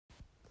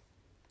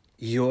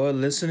You're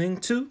listening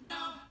to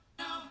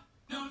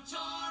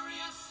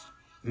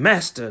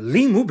Master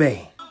Limu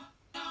Bey,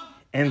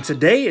 and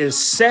today is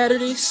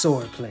Saturday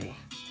Swordplay.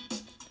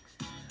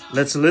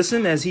 Let's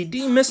listen as he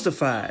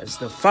demystifies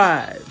the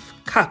 5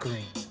 cock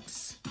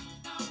rings.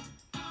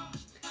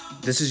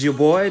 This is your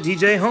boy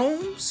DJ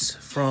Holmes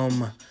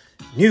from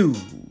New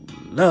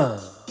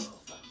Love.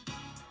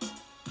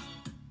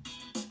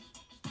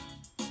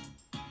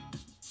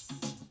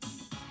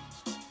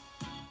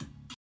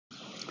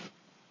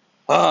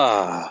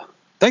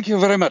 Thank you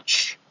very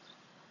much,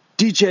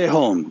 DJ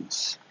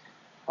Holmes.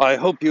 I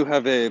hope you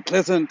have a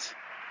pleasant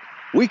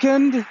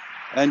weekend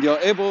and you're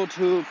able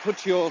to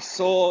put your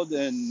sword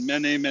in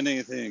many,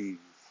 many things.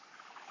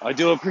 I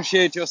do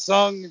appreciate your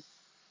song,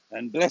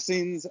 and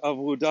blessings of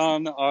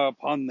Wudan are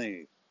upon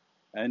thee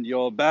and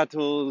your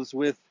battles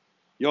with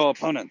your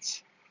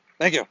opponents.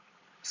 Thank you.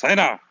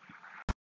 Sayonara.